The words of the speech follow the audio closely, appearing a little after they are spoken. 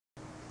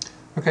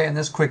Okay, in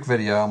this quick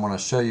video I'm going to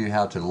show you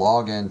how to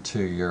log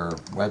into your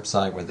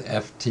website with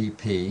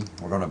FTP.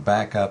 We're going to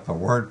back up a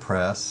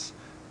WordPress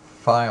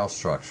file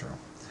structure.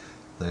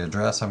 The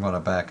address I'm going to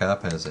back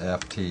up is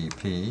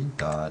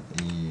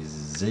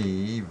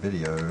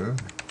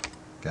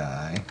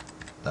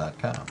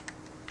ftp.ezvideoguy.com.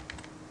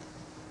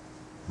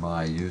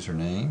 My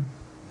username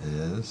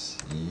is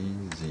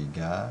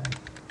ezguy1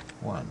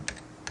 and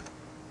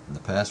the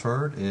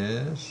password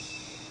is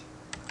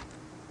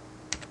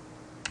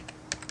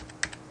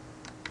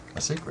a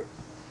secret.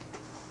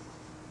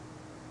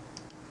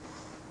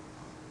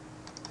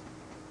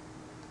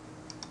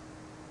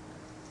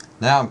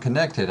 Now I'm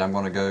connected. I'm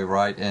going to go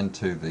right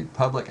into the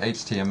public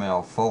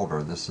HTML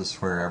folder. This is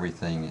where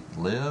everything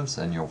lives,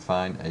 and you'll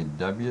find a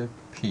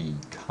WP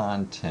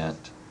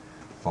content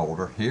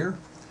folder here.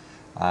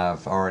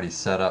 I've already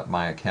set up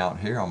my account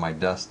here on my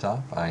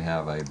desktop. I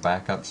have a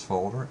backups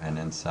folder, and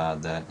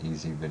inside that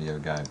Easy Video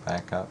Guide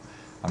backup,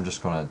 I'm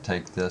just going to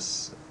take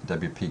this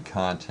WP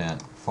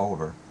content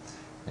folder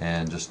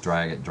and just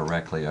drag it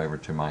directly over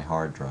to my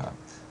hard drive.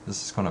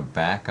 This is going to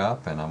back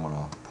up, and I'm going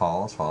to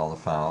pause while the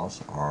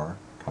files are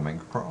coming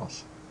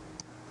across.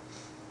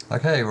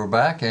 Okay, we're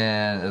back,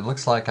 and it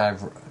looks like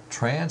I've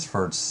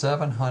transferred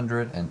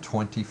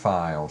 720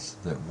 files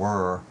that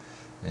were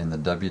in the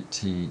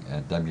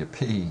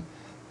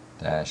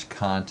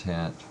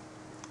WP-content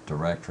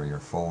directory or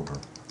folder.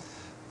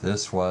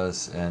 This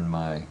was in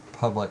my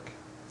public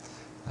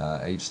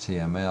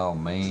HTML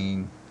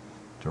main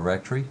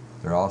directory.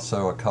 There are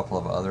also a couple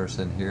of others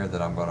in here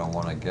that I'm going to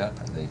want to get.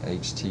 The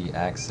HT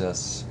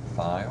access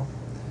file,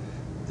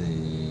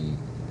 the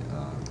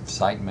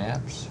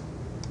sitemaps,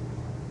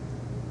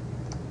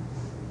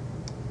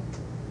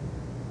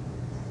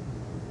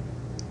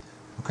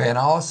 okay, and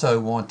I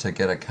also want to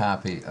get a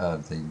copy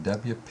of the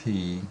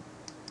WP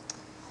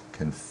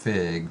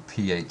config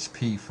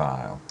PHP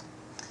file.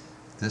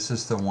 This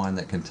is the one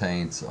that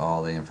contains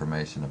all the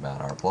information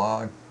about our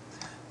blog.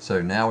 So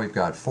now we've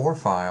got 4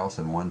 files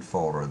in one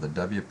folder: the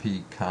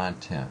WP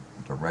content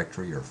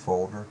directory or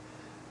folder,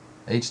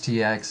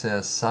 HT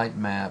access,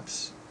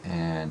 sitemaps,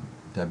 and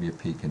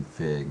WP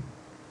config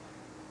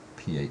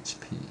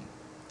PHP.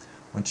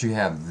 Once you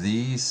have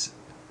these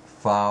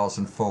files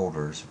and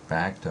folders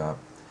backed up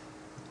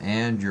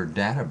and your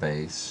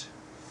database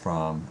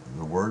from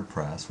the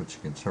WordPress, which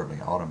you can certainly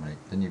automate,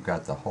 then you've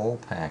got the whole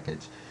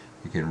package.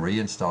 You can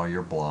reinstall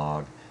your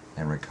blog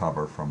and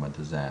recover from a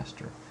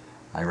disaster.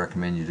 I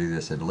recommend you do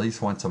this at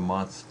least once a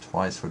month.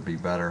 Twice would be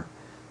better,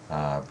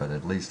 but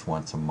at least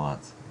once a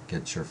month.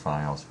 Get your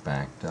files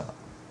backed up.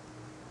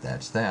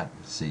 That's that.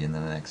 See you in the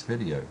next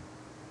video.